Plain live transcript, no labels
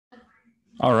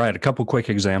All right, a couple quick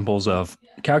examples of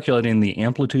calculating the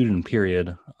amplitude and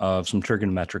period of some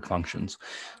trigonometric functions.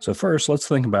 So first, let's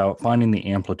think about finding the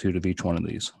amplitude of each one of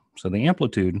these. So the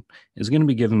amplitude is going to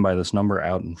be given by this number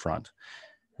out in front.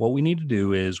 What we need to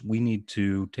do is we need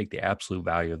to take the absolute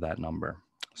value of that number.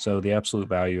 So the absolute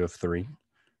value of 3,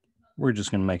 we're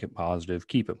just going to make it positive,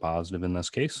 keep it positive in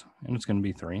this case, and it's going to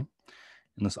be 3. And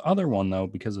this other one, though,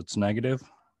 because it's negative,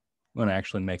 we're going to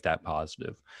actually make that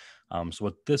positive. So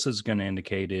what this is going to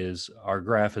indicate is our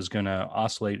graph is going to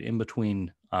oscillate in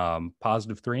between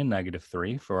 +3 and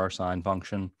 -3 for our sine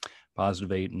function,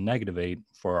 +8 and -8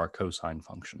 for our cosine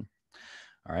function.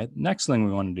 All right, next thing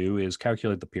we want to do is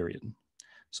calculate the period.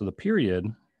 So the period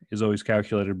is always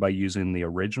calculated by using the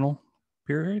original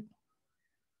period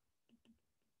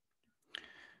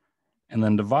and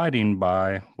then dividing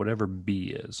by whatever b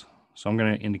is. So I'm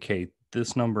going to indicate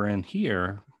this number in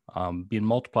here being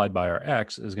multiplied by our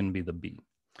x is going to be the b.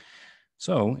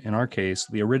 So in our case,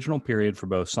 the original period for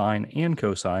both sine and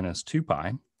cosine is 2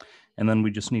 pi, and then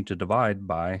we just need to divide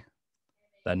by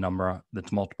that number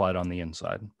that's multiplied on the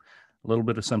inside. A little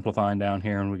bit of simplifying down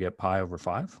here and we get pi over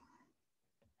 5.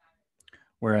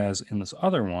 Whereas in this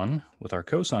other one, with our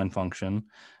cosine function,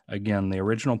 again, the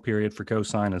original period for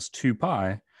cosine is 2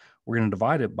 pi. We're going to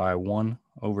divide it by 1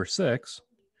 over 6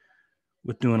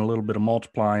 with doing a little bit of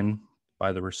multiplying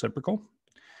by the reciprocal.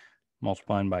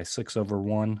 Multiplying by 6 over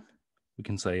 1, we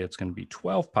can say it's going to be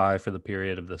 12 pi for the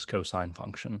period of this cosine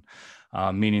function,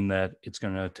 meaning that it's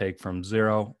going to take from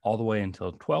 0 all the way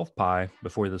until 12 pi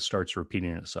before this starts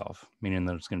repeating itself, meaning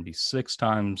that it's going to be 6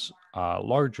 times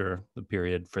larger, the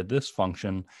period for this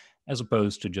function, as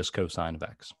opposed to just cosine of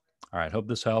x. All right, hope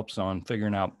this helps on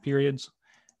figuring out periods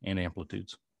and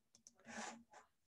amplitudes.